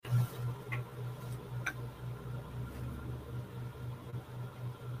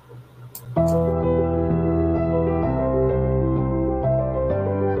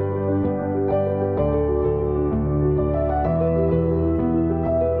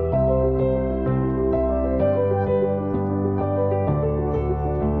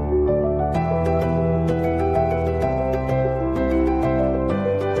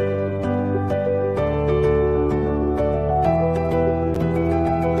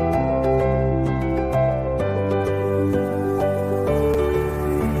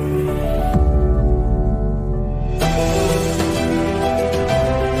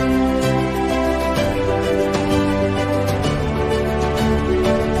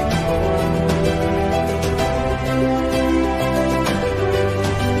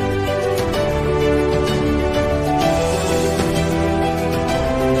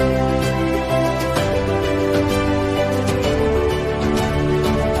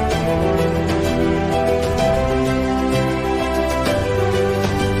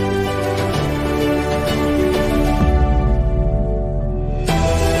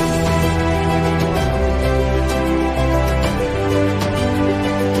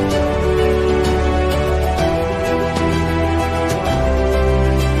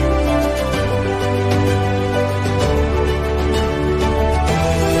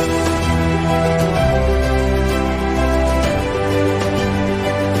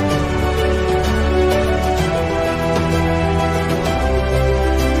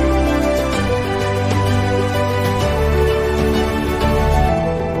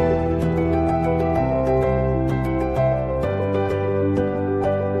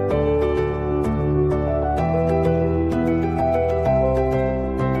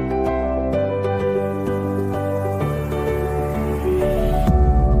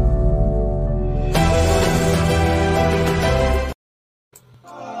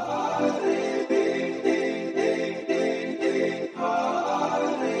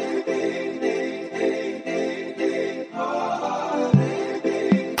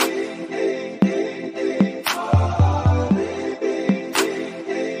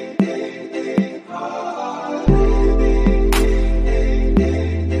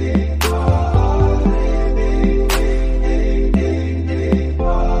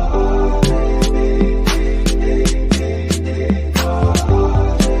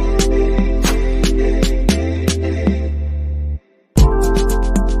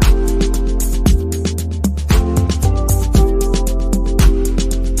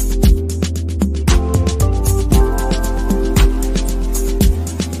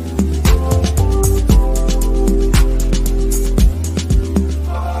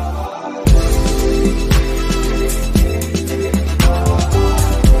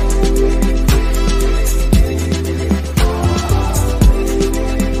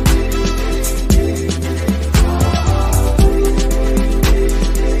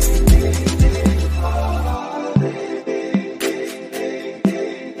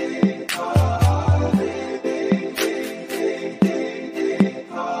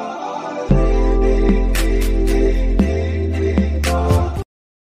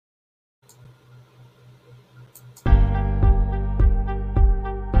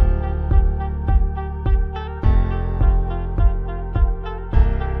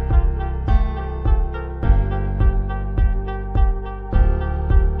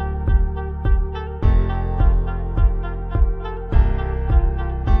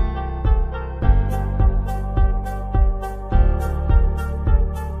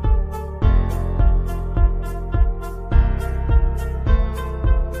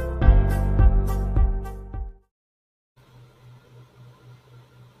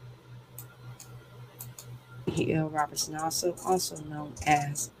Robertson, also known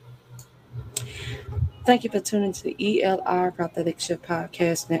as. Thank you for tuning to the ELR Prophetic Shift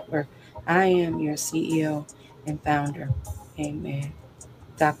Podcast Network. I am your CEO and founder. Amen.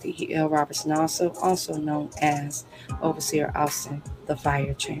 Dr. E.L. Robertson, also known as Overseer Austin, the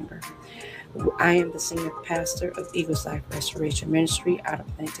Fire Chamber. I am the senior pastor of Eagles Life Restoration Ministry out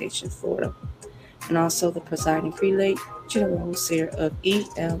of Plantation, Florida, and also the presiding prelate, general overseer of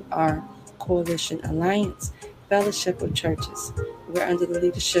ELR Coalition Alliance Fellowship of Churches. We're under the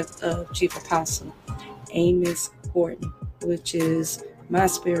leadership of Chief Apostle Amos Horton, which is my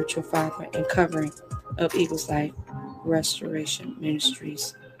spiritual father and covering of Eagles Life Restoration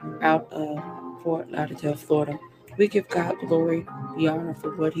Ministries out of Fort Lauderdale, Florida. We give God glory, the honor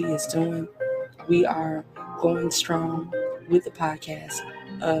for what He is doing. We are going strong with the podcast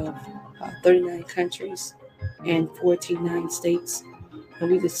of 39 countries and 49 states.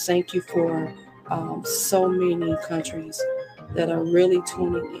 And we just thank you for so many countries that are really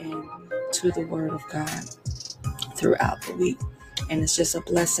tuning in to the Word of God throughout the week. And it's just a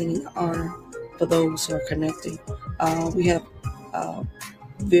blessing and honor for those who are connecting. We have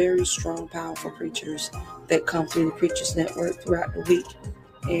very strong, powerful preachers that come through the Preachers Network throughout the week.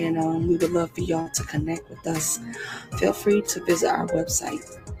 And we would love for y'all to connect with us. Feel free to visit our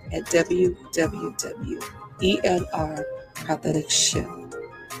website at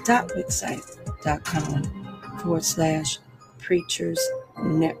www.elrpropheticshift.wixsite.com/Preachers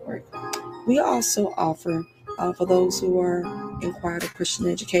Network. We also offer, for those who are inquired of Christian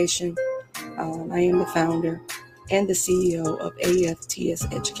education, I am the founder and the CEO of AFTS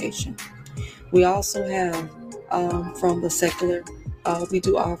Education. We also have, from the secular, we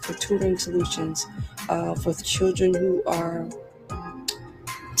do offer tutoring solutions for the children who are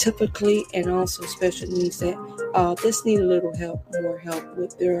typically and also special needs that just need a little help, more help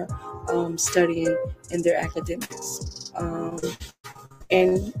with their studying and their academics.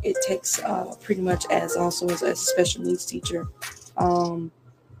 And it takes pretty much as a special needs teacher,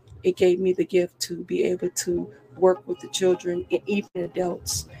 it gave me the gift to be able to work with the children and even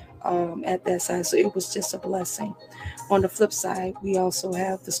adults at that side. So it was just a blessing. On the flip side, we also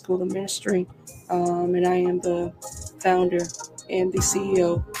have the School of Ministry, and I am the founder and the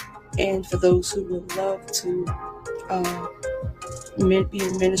CEO. And for those who would love to be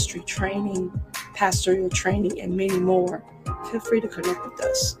in ministry training, pastoral training, and many more, feel free to connect with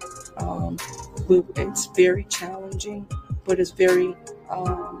us. It's very challenging, but it's very,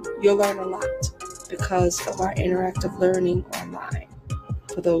 you'll learn a lot because of our interactive learning online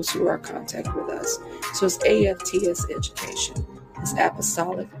for those who are in contact with us. So it's AFTS Education. It's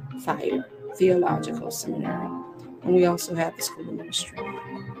Apostolic Fire Theological Seminary. And we also have the School of Ministry.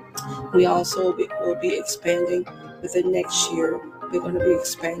 We also will be expanding within next year. We're going to be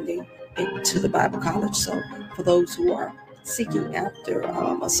expanding into the Bible College. So for those who are seeking after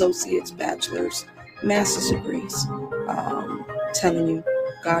associates, bachelors, master's degrees, telling you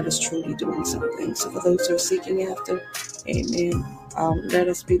God is truly doing something. So for those who are seeking after, amen, let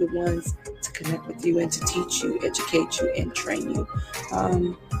us be the ones to connect with you and to teach you, educate you, and train you.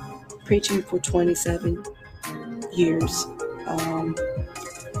 Preaching for 27 years, and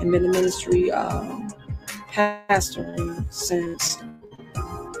been in ministry, pastoring since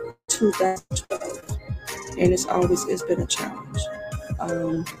 2012, and it's been a challenge.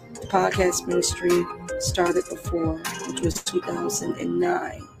 The podcast ministry started before, which was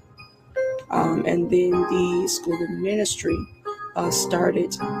 2009, and then the school of ministry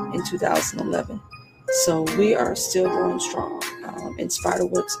started in 2011. So we are still going strong, in spite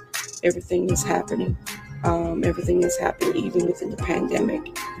of everything is happening. Everything is happening even within the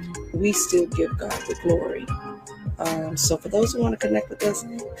pandemic. We still give God the glory. So for those who want to connect with us,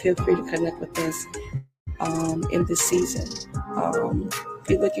 feel free to connect with us in this season. If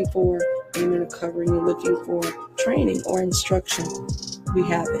you're looking for amen covering, you're looking for training or instruction, we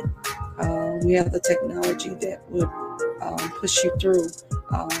have it. We have the technology that would push you through,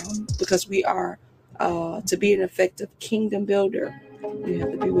 because we are, to be an effective kingdom builder, you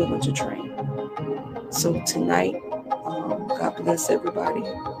have to be willing to train. So tonight, God bless everybody.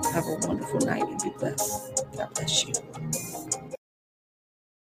 Have a wonderful night and be blessed. God bless you.